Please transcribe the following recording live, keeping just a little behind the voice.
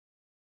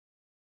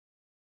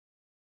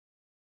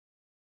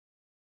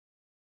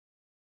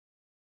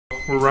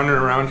we're running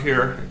around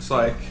here. It's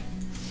like,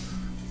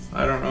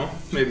 I don't know,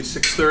 maybe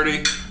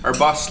 6:30. Our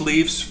bus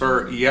leaves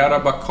for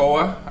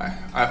Jarabacoa.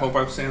 I hope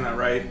I'm saying that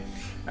right.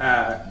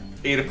 At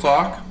 8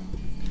 o'clock.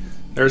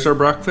 There's our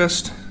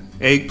breakfast.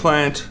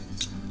 Eggplant,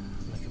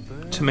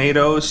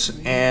 tomatoes,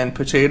 and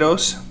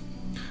potatoes.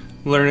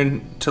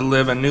 Learning to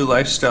live a new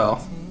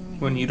lifestyle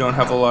when you don't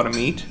have a lot of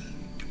meat.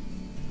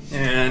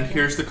 And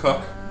here's the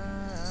cook.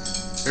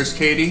 There's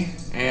Katie.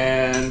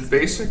 And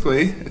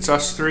basically, it's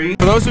us three.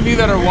 For those of you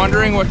that are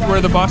wondering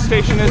where the bus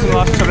station is in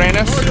Las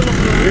Terrenas,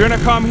 you're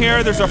gonna come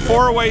here. There's a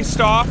 4-way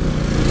stop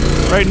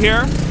right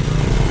here.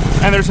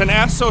 And there's an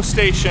Esso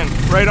station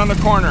right on the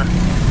corner.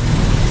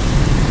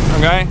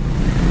 Okay?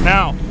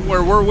 Now,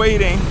 where we're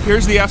waiting,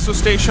 here's the Esso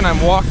station.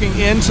 I'm walking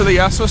into the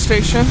Esso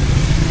station.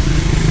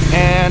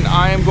 And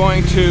I am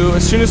going to,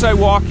 as soon as I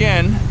walk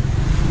in,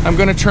 I'm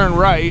gonna turn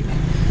right.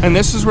 And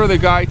this is where the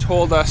guy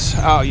told us,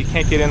 oh, you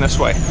can't get in this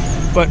way.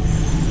 But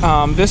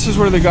this is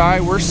where the guy,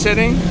 we're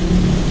sitting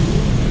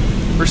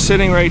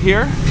right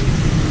here.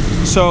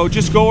 So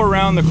just go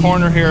around the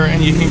corner here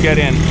and you can get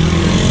in.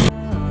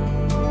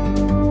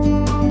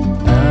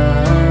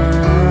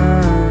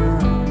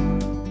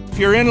 If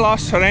you're in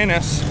Las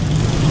Terrenas,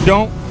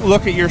 don't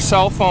look at your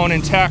cell phone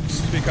and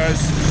text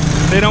because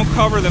they don't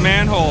cover the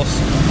manholes.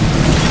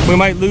 We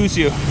might lose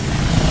you.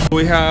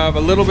 We have a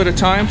little bit of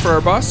time for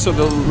our bus, so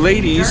the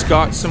ladies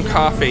got some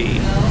coffee.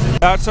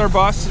 That's our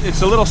bus.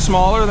 It's a little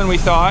smaller than we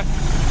thought,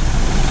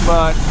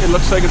 but it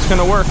looks like it's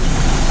gonna work.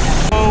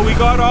 So we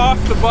got off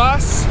the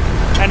bus,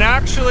 and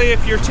actually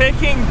if you're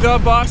taking the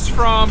bus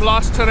from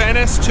Las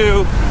Terrenas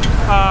to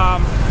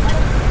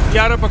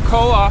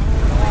Jarabacoa,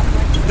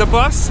 the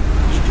bus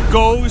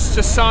goes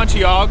to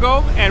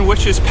Santiago, and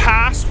which is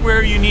past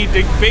where you need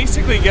to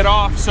basically get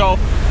off. So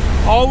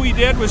all we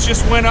did was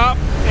just went up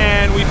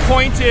and we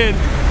pointed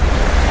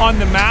on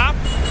the map,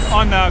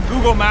 on the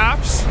Google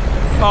Maps,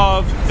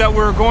 of that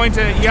we're going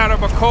to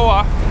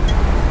Jarabacoa,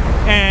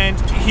 and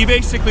he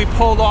basically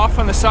pulled off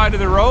on the side of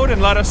the road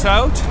and let us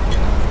out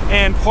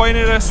and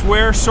pointed us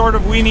where sort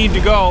of we need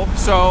to go.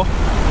 So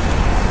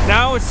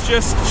now it's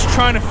just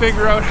trying to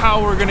figure out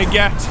how we're going to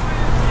get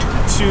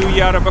to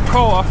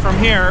Jarabacoa from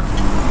here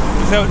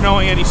without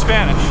knowing any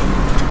Spanish.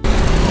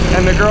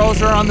 And the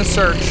girls are on the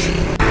search.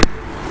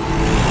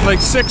 Like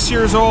 6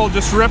 years old,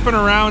 just ripping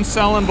around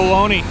selling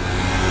bologna.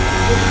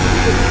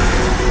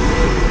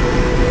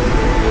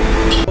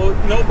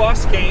 No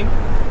bus came,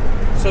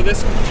 so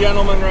this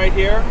gentleman right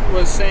here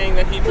was saying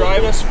that he'd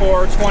drive us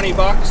for 20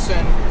 bucks,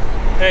 and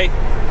hey,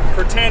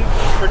 for 10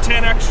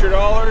 extra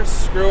dollars,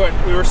 screw it.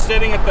 We were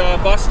sitting at the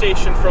bus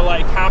station for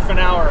like half an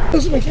hour.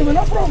 Excuse me.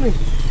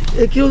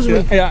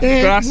 Yeah,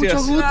 gracias.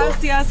 Mucho gusto.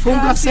 Gracias. Fue un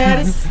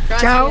placer.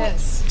 Chao.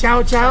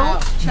 Chao, chao.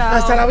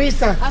 Hasta la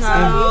vista.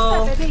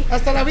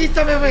 Hasta la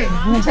vista, bebé.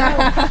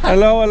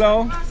 Hello,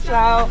 hello.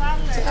 Chao.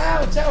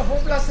 Chao, chao. Fue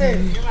un placer.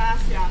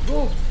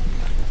 Gracias.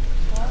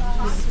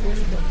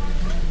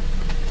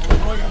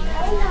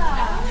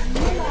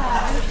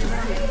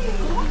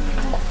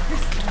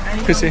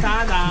 Chrissy.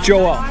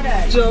 Joel.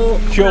 Joel.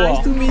 Joel.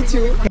 Nice to meet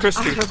you.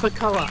 Christy.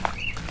 Jarabacoa.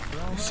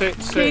 Say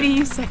Katie,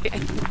 you say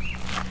it.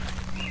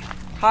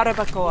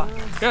 Jarabacoa.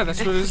 Yeah,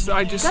 that's what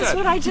I just said. That's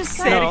what I just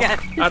said. No, Again.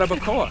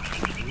 Jarabacoa.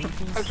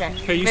 Okay.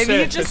 Okay, you Maybe say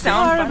you it. just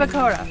sound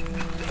Jarabacoa.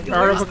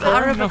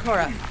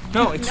 Jarabacoa.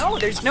 No, it's No,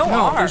 there's no no,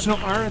 R. there's no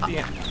R at the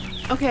end.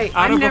 Okay,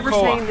 I'm never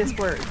Jarabacoa. saying this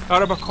word.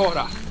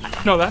 Jarabacoa.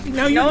 No, that.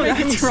 No, No, making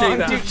me that's say wrong,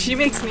 that. dude. She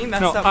makes me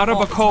mess No, up. all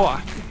the time.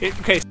 Jarabacoa.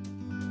 Okay.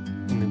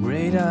 In the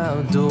great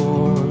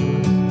outdoors,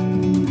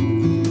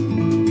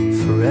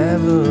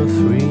 forever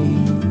free.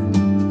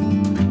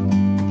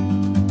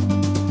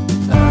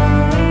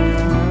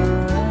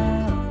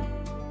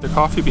 The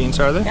coffee beans,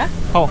 are they? Yeah.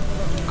 Oh,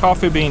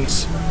 coffee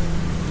beans.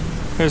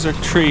 There's a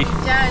tree.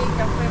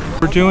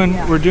 We're doing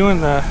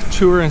the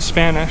tour in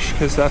Spanish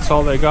because that's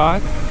all they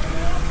got.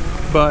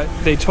 But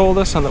they told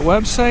us on the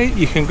website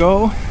you can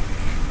go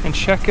and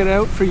check it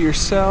out for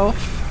yourself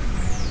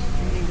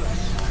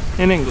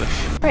in English.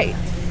 Right.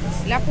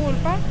 La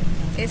pulpa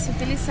es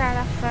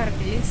utilizada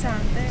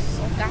fertilizante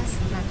o gas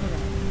natural.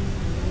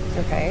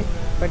 Okay.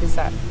 What is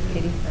that,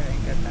 Katie?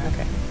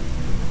 Okay.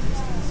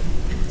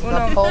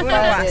 Uno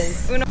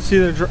más.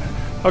 See,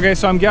 okay,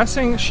 so I'm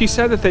guessing she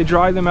said that they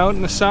dry them out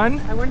in the sun.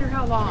 I wonder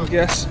how long.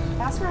 Yes.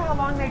 Ask her how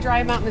long they dry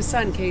them out in the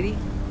sun, Katie.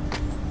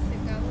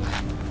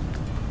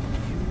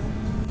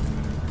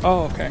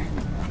 Oh, okay.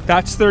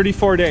 That's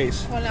 34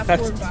 days. Con la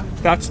pulpa.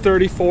 That's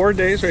 34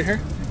 days right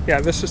here?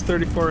 Yeah, this is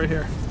 34 right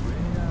here.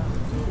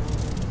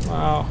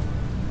 Wow.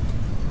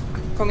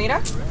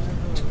 Comida?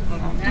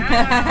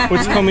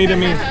 What's comida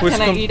mean? What's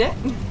Can I eat it?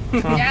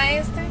 Ya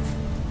este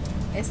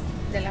es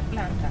de la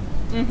planta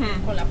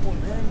con la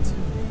pulpa.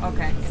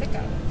 Okay.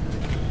 Secado.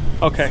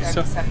 Okay,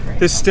 so Separate.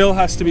 this still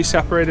has to be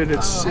separated.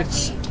 It's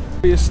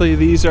obviously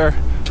these are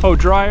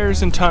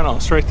dryers and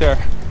tunnels right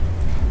there.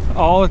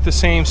 All at the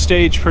same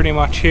stage pretty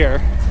much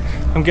here.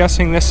 I'm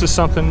guessing this is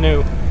something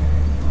new.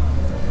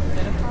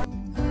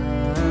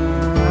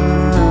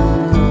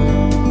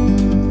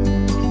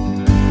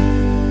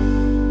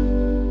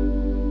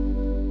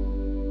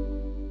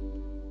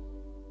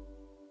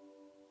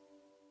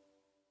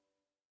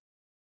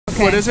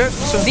 Okay. What is it?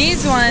 So,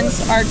 These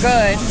ones are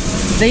good.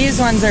 These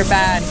ones are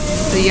bad.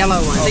 The yellow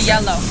one. The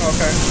yellow.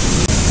 okay.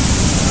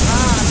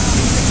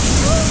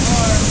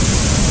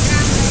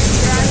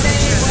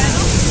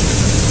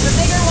 The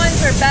bigger ones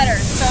are better.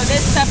 So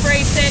this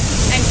separates it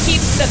and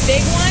keeps the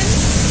big ones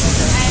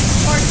and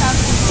shorts out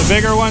the The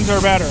bigger ones are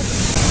better.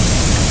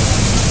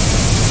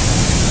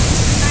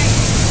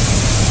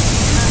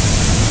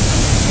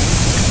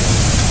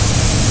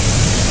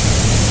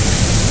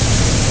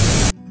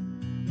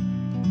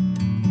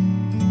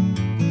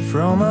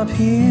 From up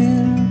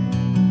here,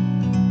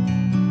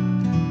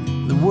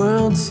 the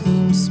world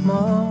seems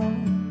small.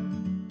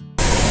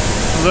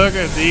 Look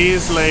at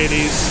these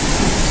ladies.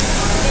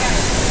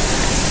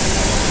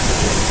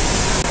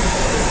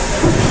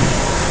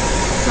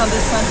 So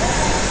this one.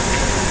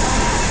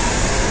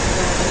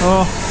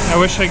 Oh, I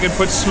wish I could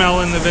put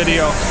smell in the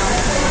video.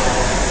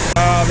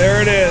 Oh,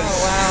 there it is.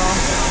 Oh,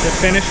 wow. The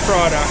finished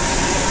product.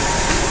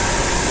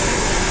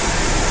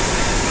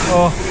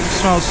 Oh, it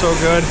smells so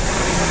good.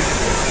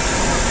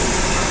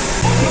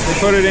 They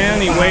put it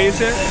in, he weighs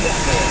it.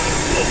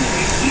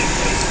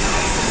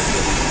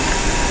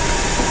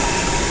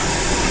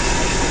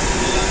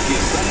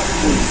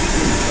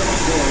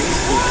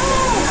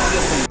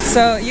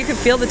 So you can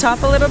feel the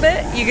top a little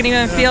bit. You can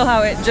even feel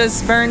how it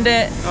just burned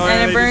it, Oh, and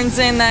yeah, it burns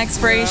in the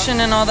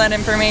expiration and all that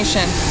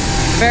information.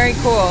 Very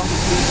cool.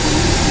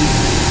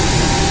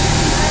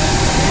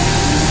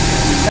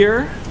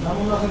 Here,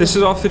 this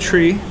is off the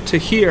tree, to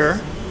here,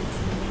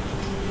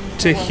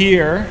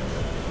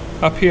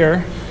 up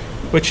here,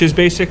 which is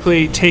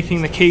basically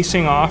taking the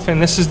casing off,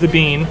 and this is the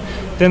bean.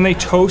 Then they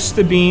toast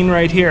the bean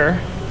right here,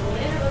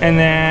 and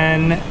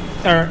then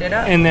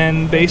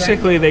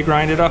basically they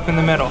grind it up in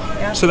the middle.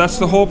 So that's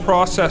the whole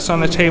process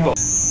on the table.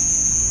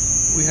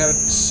 We had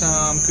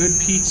some good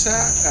pizza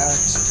at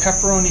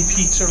Pepperoni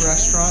Pizza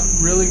Restaurant.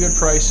 Really good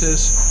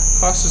prices.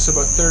 Cost us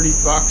about 30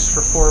 bucks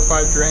for 4 or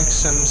 5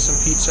 drinks and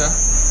some pizza.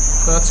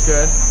 So that's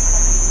good.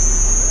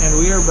 And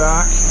we are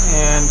back,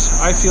 and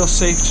I feel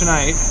safe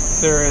tonight.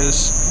 There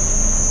is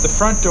the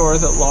front door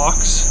that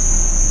locks.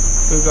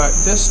 We've got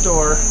this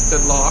door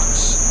that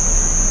locks.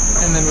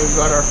 And then we've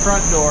got our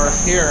front door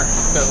here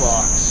that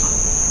locks.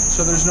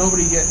 So there's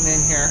nobody getting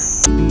in here.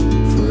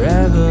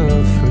 Forever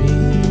free.